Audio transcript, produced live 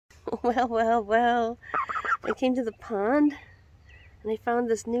Well. I came to the pond and I found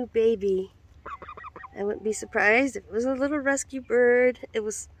this new baby. I wouldn't be surprised if it was a little rescue bird. It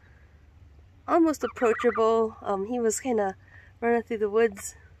was almost approachable. He was kind of running through the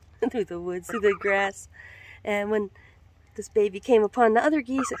woods, through the grass. And when this baby came upon the other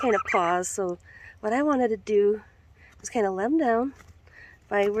geese, it kind of paused. So what I wanted to do was kind of let them down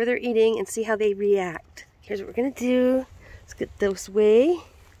by where they're eating and see how they react. Here's what we're gonna do. Let's get this way.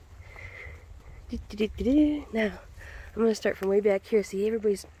 Now, I'm gonna start from way back here. See,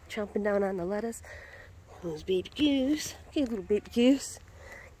 everybody's chomping down on the lettuce. There's baby goose. Okay, little baby goose.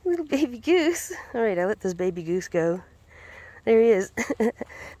 Little baby goose. Alright, I let this baby goose go. There he is.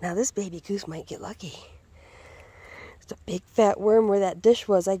 Now this baby goose might get lucky. It's a big fat worm where that dish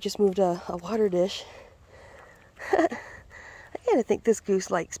was. I just moved a water dish. I kind of think this goose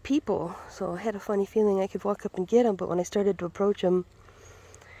likes people, so I had a funny feeling I could walk up and get him, but when I started to approach him,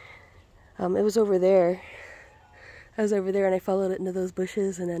 it was over there. I was over there and I followed it into those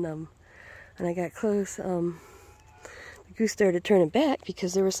bushes, and then when I got close, the goose started turning back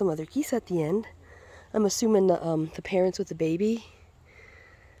because there were some other geese at the end. I'm assuming the parents with the baby.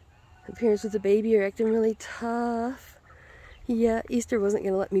 The parents with the baby are acting really tough. Yeah, Easter wasn't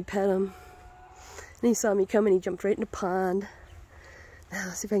going to let me pet him. And he saw me coming, he jumped right in the pond. Now,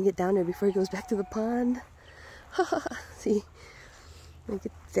 let's see if I can get down there before he goes back to the pond. See, look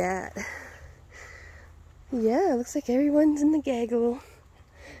at that. Yeah, looks like everyone's in the gaggle.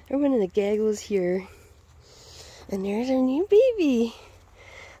 Everyone in the gaggle is here. And there's our new baby.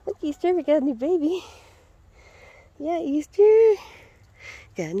 Look, Easter, we got a new baby. Yeah, Easter.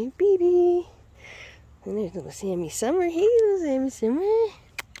 Got a new baby. And there's little Sammy Summer. Hey, little Sammy Summer.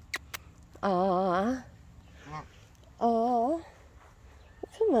 Aww. Aww.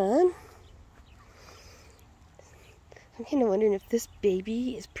 Come on. I'm kind of wondering if this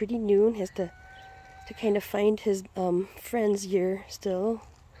baby is pretty new and has to kind of find his friends here still.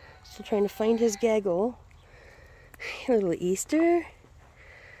 Still trying to find his gaggle. Little Easter.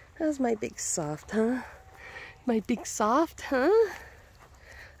 How's my big soft, huh? My big soft, huh?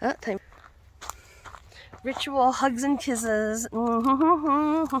 Ah, time. Ritual hugs and kisses.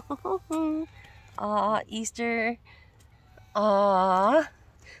 Aw, Easter. Aw.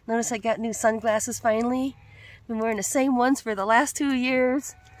 Notice I got new sunglasses finally. Been wearing the same ones for the last 2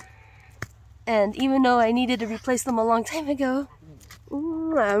 years. And even though I needed to replace them a long time ago,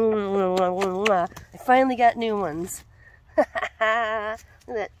 I finally got new ones. Look at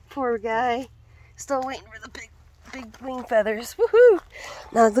that poor guy. Still waiting for the big wing feathers. Woohoo!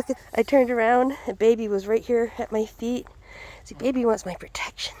 Now look at, I turned around and baby was right here at my feet. See, baby wants my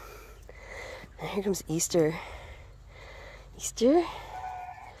protection. And here comes Easter. Easter.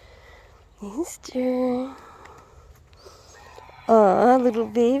 Easter. Aw, little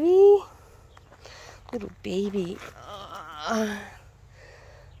baby. Little baby.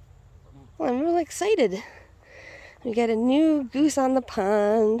 Well, I'm really excited. We got a new goose on the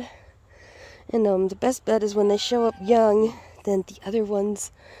pond. And the best bet is when they show up young, then the other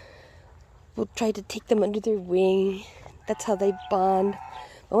ones will try to take them under their wing. That's how they bond.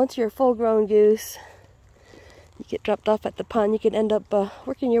 But once you're a full-grown goose, you get dropped off at the pond, you can end up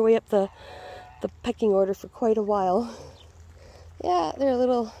working your way up the pecking order for quite a while. Yeah, they're a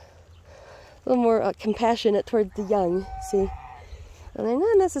little more compassionate towards the young, see? And they're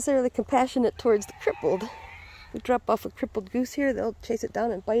not necessarily compassionate towards the crippled. We drop off a crippled goose here, they'll chase it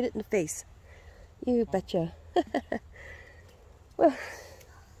down and bite it in the face. You betcha. Well,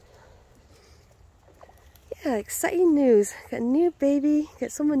 yeah, exciting news. Got a new baby,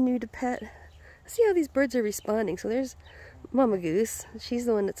 got someone new to pet. Let's see how these birds are responding. So there's Mama Goose. She's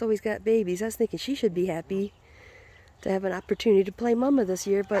the one that's always got babies. I was thinking she should be happy to have an opportunity to play Mama this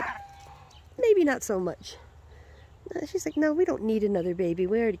year, but maybe not so much. She's like, no, we don't need another baby.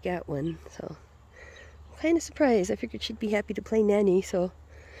 We already got one. So I'm kind of surprised. I figured she'd be happy to play nanny. So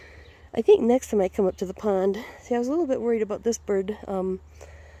I think next time I come up to the pond, see, I was a little bit worried about this bird.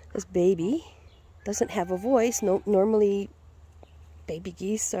 This baby doesn't have a voice. No, normally baby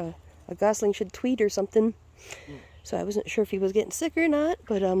geese, a Gosling should tweet or something. So I wasn't sure if he was getting sick or not,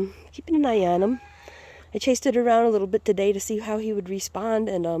 but keeping an eye on him. I chased it around a little bit today to see how he would respond,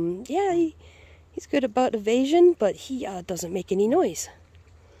 and yeah, he's good about evasion, but he doesn't make any noise.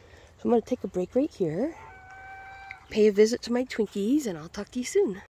 So I'm going to take a break right here, pay a visit to my Twinkies, and I'll talk to you soon.